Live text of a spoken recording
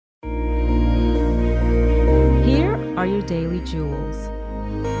are your daily jewels.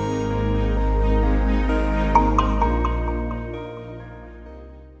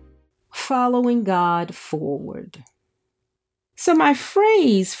 Following God forward. So my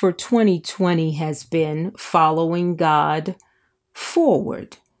phrase for 2020 has been following God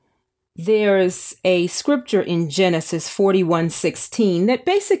forward. There's a scripture in Genesis 41:16 that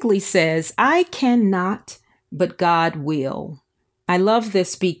basically says, I cannot, but God will. I love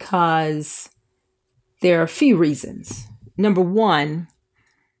this because there are a few reasons. Number one,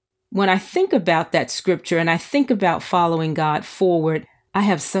 when I think about that scripture and I think about following God forward, I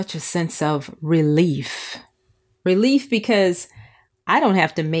have such a sense of relief. Relief because I don't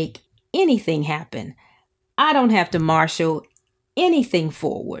have to make anything happen. I don't have to marshal anything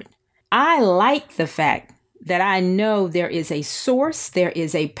forward. I like the fact that I know there is a source, there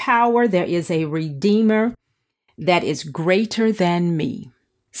is a power, there is a redeemer that is greater than me.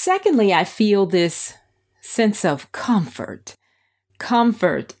 Secondly, I feel this sense of comfort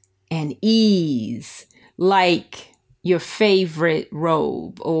and ease, like your favorite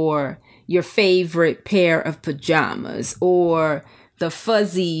robe or your favorite pair of pajamas or the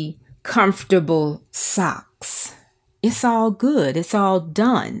fuzzy, comfortable socks. It's all good. It's all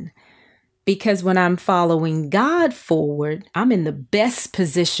done. Because when I'm following God forward, I'm in the best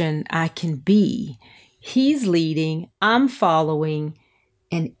position I can be. He's leading, I'm following,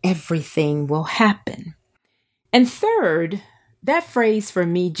 and everything will happen. And third, that phrase for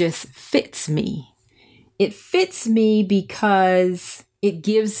me just fits me. It fits me because it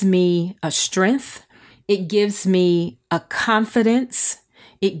gives me a strength. It gives me a confidence.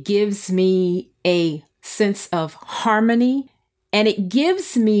 It gives me a sense of harmony. And it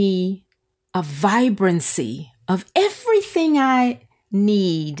gives me a vibrancy of everything I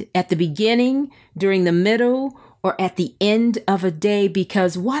need at the beginning, during the middle, or at the end of a day,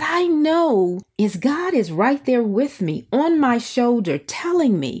 because what I know is God is right there with me, on my shoulder,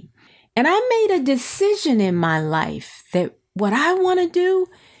 telling me. And I made a decision in my life that what I want to do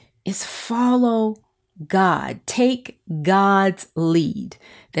is follow God, take God's lead.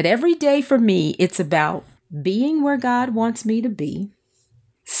 That every day for me, it's about being where God wants me to be,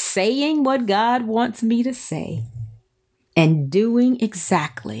 saying what God wants me to say, and doing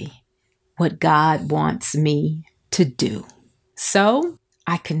exactly what God wants me to do. So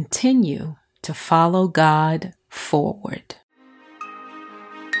I continue to follow God forward.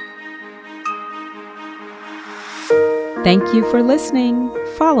 Thank you for listening.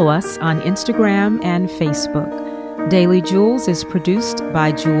 Follow us on Instagram and Facebook. Daily Jewels is produced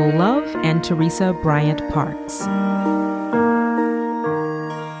by Jewel Love and Teresa Bryant Parks.